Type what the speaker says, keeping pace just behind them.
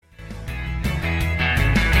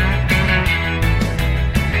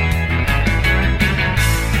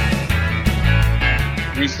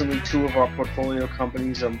Recently, two of our portfolio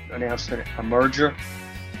companies announced a merger.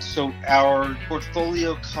 So our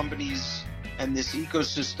portfolio companies and this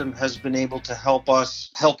ecosystem has been able to help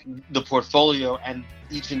the portfolio and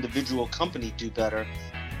each individual company do better,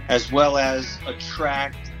 as well as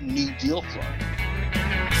attract new deal flow.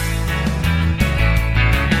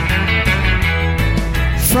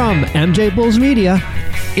 From MJ Bulls Media,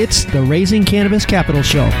 it's the Raising Cannabis Capital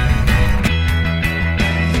Show.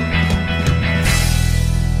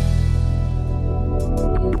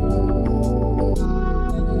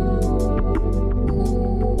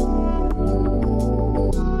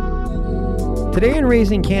 Today in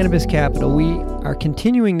Raising Cannabis Capital, we are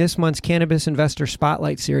continuing this month's Cannabis Investor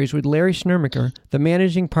Spotlight Series with Larry Schnurmacher, the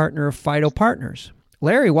managing partner of Phyto Partners.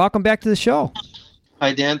 Larry, welcome back to the show.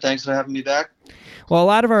 Hi, Dan. Thanks for having me back. Well, a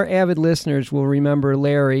lot of our avid listeners will remember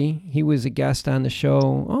Larry. He was a guest on the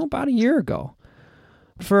show about a year ago.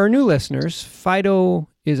 For our new listeners, Phyto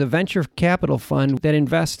is a venture capital fund that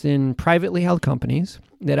invests in privately held companies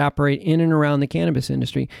that operate in and around the cannabis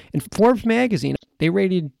industry. In Forbes magazine, they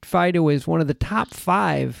rated Phyto as one of the top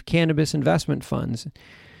 5 cannabis investment funds.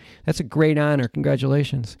 That's a great honor.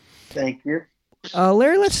 Congratulations. Thank you.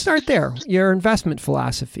 Larry, let's start there. Your investment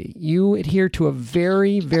philosophy. You adhere to a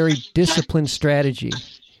very, very disciplined strategy.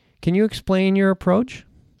 Can you explain your approach?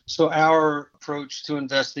 So our approach to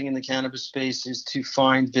investing in the cannabis space is to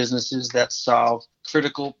find businesses that solve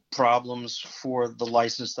critical problems for the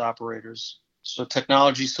licensed operators. So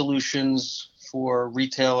technology solutions for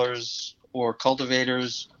retailers or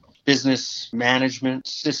cultivators, business management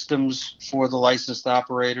systems for the licensed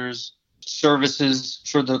operators, services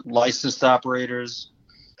for the licensed operators,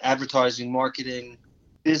 advertising, marketing,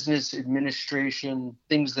 business administration,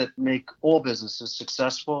 things that make all businesses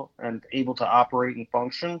successful and able to operate and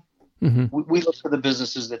function. Mm-hmm. We look for the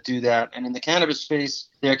businesses that do that. And in the cannabis space,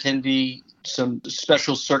 there can be some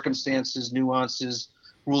special circumstances, nuances,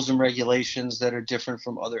 rules and regulations that are different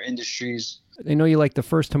from other industries. I know you like the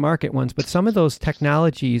first to market ones, but some of those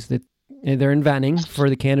technologies that they're inventing for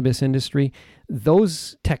the cannabis industry,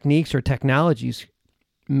 those techniques or technologies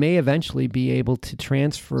may eventually be able to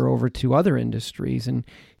transfer over to other industries. And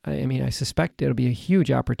I suspect it'll be a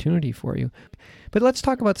huge opportunity for you. But let's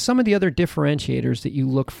talk about some of the other differentiators that you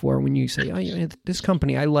look for when you say, this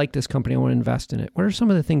company, I like this company, I want to invest in it. What are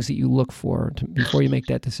some of the things that you look for before you make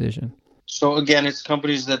that decision? So again, it's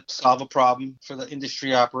companies that solve a problem for the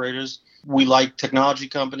industry operators. We like technology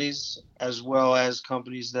companies as well as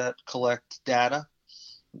companies that collect data.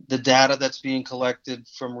 The data that's being collected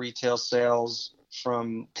from retail sales,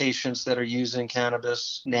 from patients that are using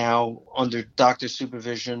cannabis now under doctor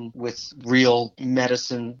supervision with real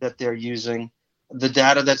medicine that they're using. The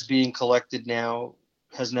data that's being collected now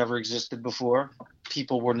has never existed before.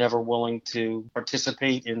 People were never willing to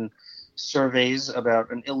participate in surveys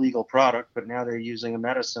about an illegal product, but now they're using a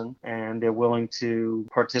medicine and they're willing to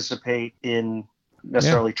participate in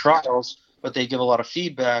necessarily trials, but they give a lot of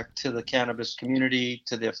feedback to the cannabis community,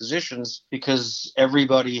 to their physicians, because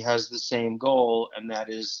everybody has the same goal, and that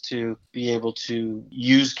is to be able to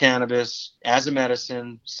use cannabis as a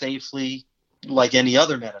medicine safely, like any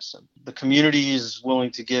other medicine. The community is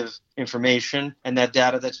willing to give information, and that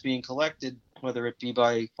data that's being collected, whether it be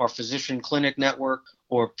by our physician clinic network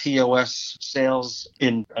or POS sales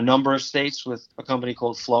in a number of states with a company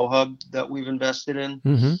called FlowHub that we've invested in.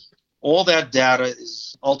 Mm-hmm. All that data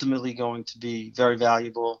is ultimately going to be very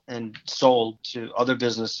valuable and sold to other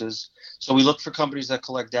businesses. So we look for companies that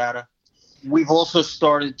collect data. We've also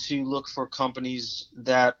started to look for companies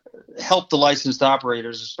that help the licensed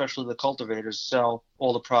operators, especially the cultivators, sell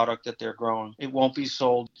all the product that they're growing. It won't be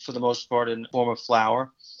sold for the most part in the form of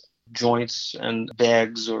flower, joints and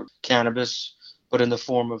bags or cannabis, but in the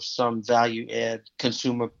form of some value add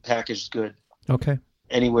consumer packaged good. Okay.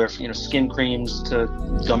 Anywhere from skin creams to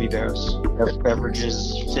gummy bears,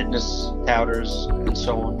 beverages, fitness powders, and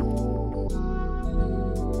so on.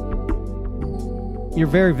 You're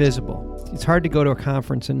very visible. It's hard to go to a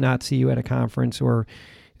conference and not see you at a conference or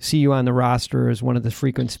see you on the roster as one of the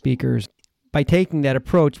frequent speakers. By taking that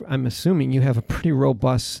approach, I'm assuming you have a pretty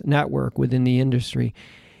robust network within the industry,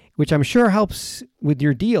 which I'm sure helps with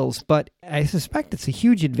your deals, but I suspect it's a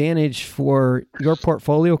huge advantage for your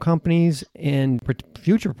portfolio companies and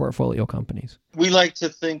future portfolio companies. We like to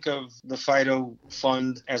think of the Phyto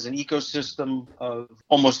Fund as an ecosystem of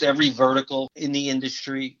almost every vertical in the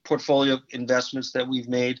industry. Portfolio investments that we've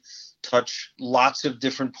made touch lots of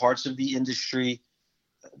different parts of the industry.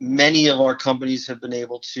 Many of our companies have been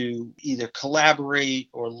able to either collaborate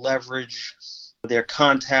or leverage their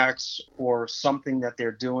contacts or something that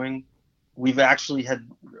they're doing We've actually had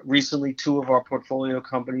recently two of our portfolio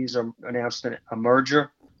companies announced a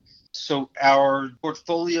merger. So our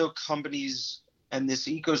portfolio companies and this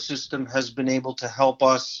ecosystem has been able to help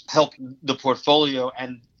us help the portfolio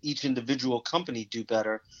and each individual company do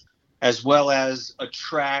better, as well as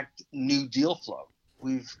attract new deal flow.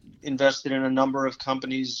 We've invested in a number of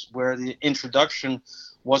companies where the introduction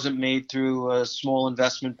wasn't made through a small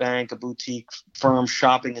investment bank, a boutique firm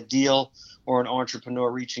shopping a deal, or an entrepreneur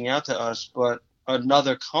reaching out to us, but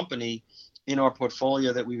another company in our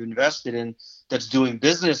portfolio that we've invested in that's doing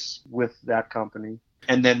business with that company.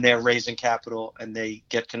 And then they're raising capital and they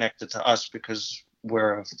get connected to us because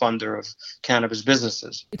we're a funder of cannabis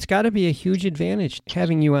businesses. It's got to be a huge advantage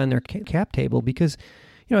having you on their cap table because,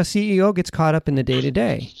 a CEO gets caught up in the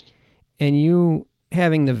day-to-day. And you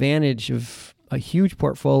having the advantage of a huge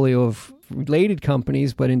portfolio of related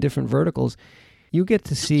companies, but in different verticals, you get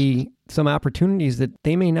to see some opportunities that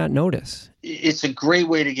they may not notice. It's a great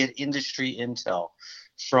way to get industry intel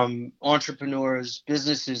from entrepreneurs,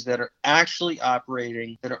 businesses that are actually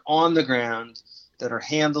operating, that are on the ground, that are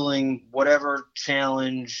handling whatever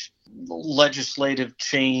challenge, legislative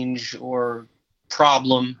change or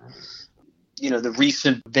problem. The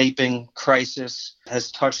recent vaping crisis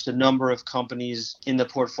has touched a number of companies in the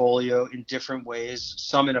portfolio in different ways,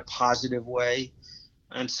 some in a positive way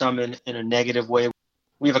and some in a negative way.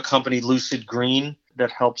 We have a company, Lucid Green,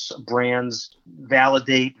 that helps brands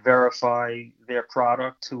validate, verify their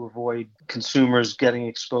product to avoid consumers getting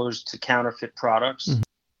exposed to counterfeit products. Mm-hmm.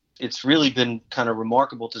 It's really been kind of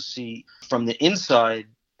remarkable to see from the inside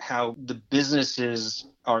how the businesses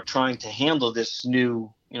are trying to handle this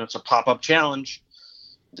new, it's a pop-up challenge.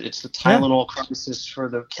 It's the Tylenol crisis for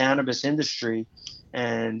the cannabis industry,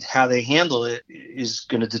 and how they handle it is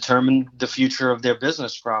going to determine the future of their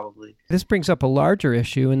business probably. This brings up a larger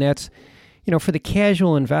issue, and that's, for the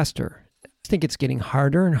casual investor, I think it's getting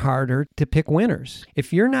harder and harder to pick winners.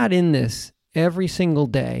 If you're not in this every single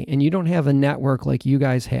day and you don't have a network like you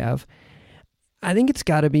guys have, I think it's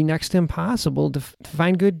got to be next to impossible to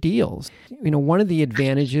find good deals. One of the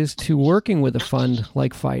advantages to working with a fund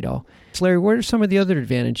like Fido. Larry, what are some of the other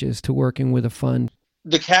advantages to working with a fund?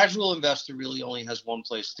 The casual investor really only has one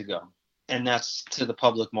place to go, and that's to the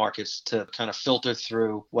public markets to kind of filter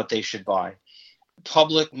through what they should buy.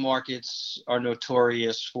 Public markets are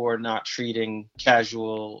notorious for not treating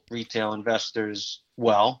casual retail investors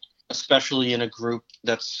well, especially in a group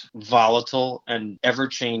that's volatile and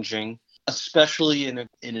ever-changing, especially in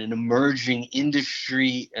an emerging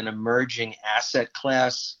industry, an emerging asset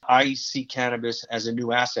class. I see cannabis as a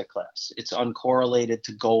new asset class. It's uncorrelated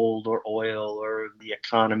to gold or oil or the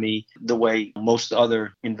economy the way most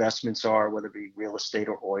other investments are, whether it be real estate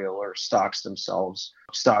or oil or stocks themselves,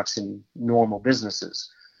 stocks in normal businesses.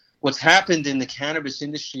 What's happened in the cannabis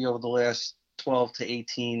industry over the last 12 to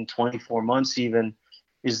 18, 24 months even,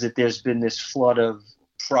 is that there's been this flood of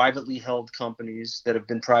privately held companies that have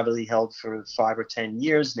been privately held for 5 or 10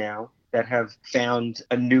 years now that have found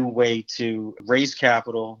a new way to raise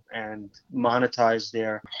capital and monetize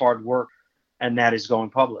their hard work, and that is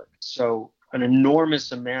going public. So an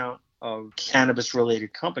enormous amount of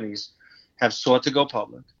cannabis-related companies have sought to go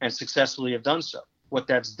public and successfully have done so. What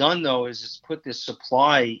that's done, though, is it's put this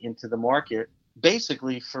supply into the market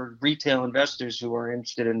basically for retail investors who are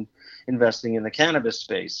interested in investing in the cannabis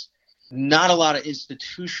space. Not a lot of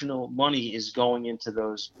institutional money is going into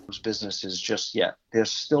those businesses just yet.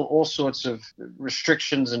 There's still all sorts of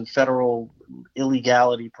restrictions and federal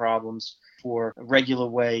illegality problems for regular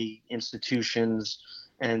way institutions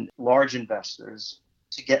and large investors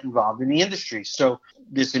to get involved in the industry. So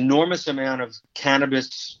this enormous amount of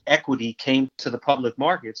cannabis equity came to the public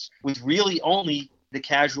markets with really only the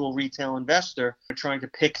casual retail investor trying to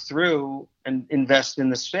pick through and invest in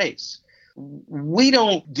the space. We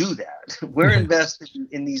don't do that. We're investing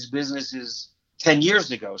in these businesses 10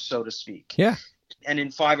 years ago, so to speak. Yeah. And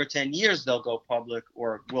in 5 or 10 years, they'll go public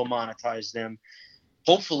or we'll monetize them,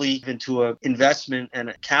 hopefully into an investment and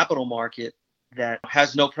a capital market that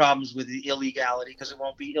has no problems with the illegality because it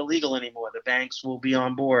won't be illegal anymore. The banks will be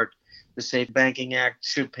on board. The Safe Banking Act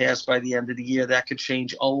should pass by the end of the year. That could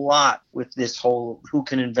change a lot with this whole who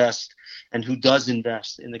can invest and who does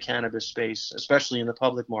invest in the cannabis space, especially in the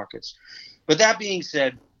public markets. But that being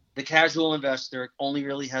said, the casual investor only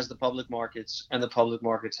really has the public markets, and the public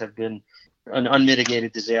markets have been an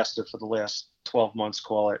unmitigated disaster for the last 12 months,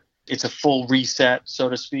 call it. It's a full reset, so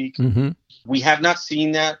to speak. Mm-hmm. We have not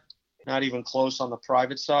seen that, not even close on the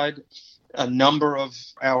private side. A number of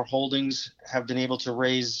our holdings have been able to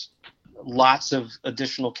raise lots of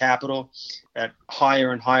additional capital at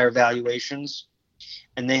higher and higher valuations.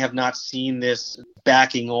 and they have not seen this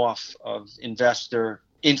backing off of investor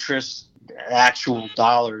interest, actual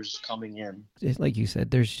dollars coming in. Like you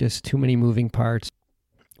said, there's just too many moving parts.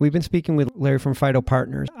 We've been speaking with Larry from FIDO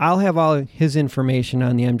Partners. I'll have all his information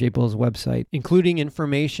on the MJ Bulls website, including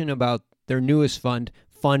information about their newest fund,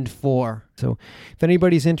 Fund 4. So if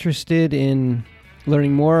anybody's interested in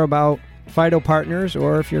learning more about FIDO Partners,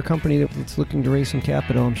 or if you're a company that's looking to raise some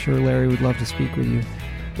capital, I'm sure Larry would love to speak with you.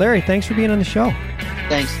 Larry, thanks for being on the show.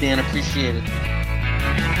 Thanks, Dan. Appreciate it.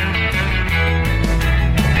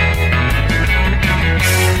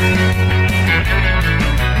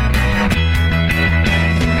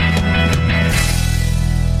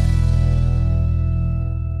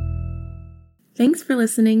 Thanks for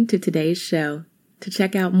listening to today's show. To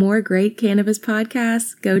check out more great cannabis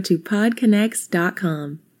podcasts, go to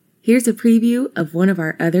podconnects.com. Here's a preview of one of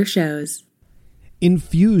our other shows.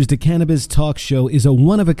 Infused, a cannabis talk show, is a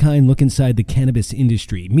one-of-a-kind look inside the cannabis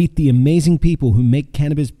industry. Meet the amazing people who make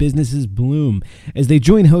cannabis businesses bloom as they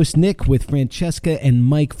join host Nick with Francesca and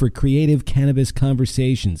Mike for creative cannabis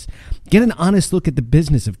conversations. Get an honest look at the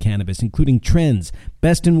business of cannabis, including trends,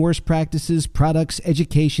 best and worst practices, products,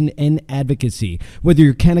 education, and advocacy. Whether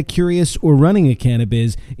you're canna curious or running a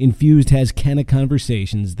cannabis, Infused has canna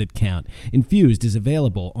conversations that count. Infused is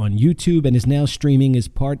available on YouTube and is now streaming as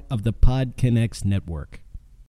part of the PodConnects network.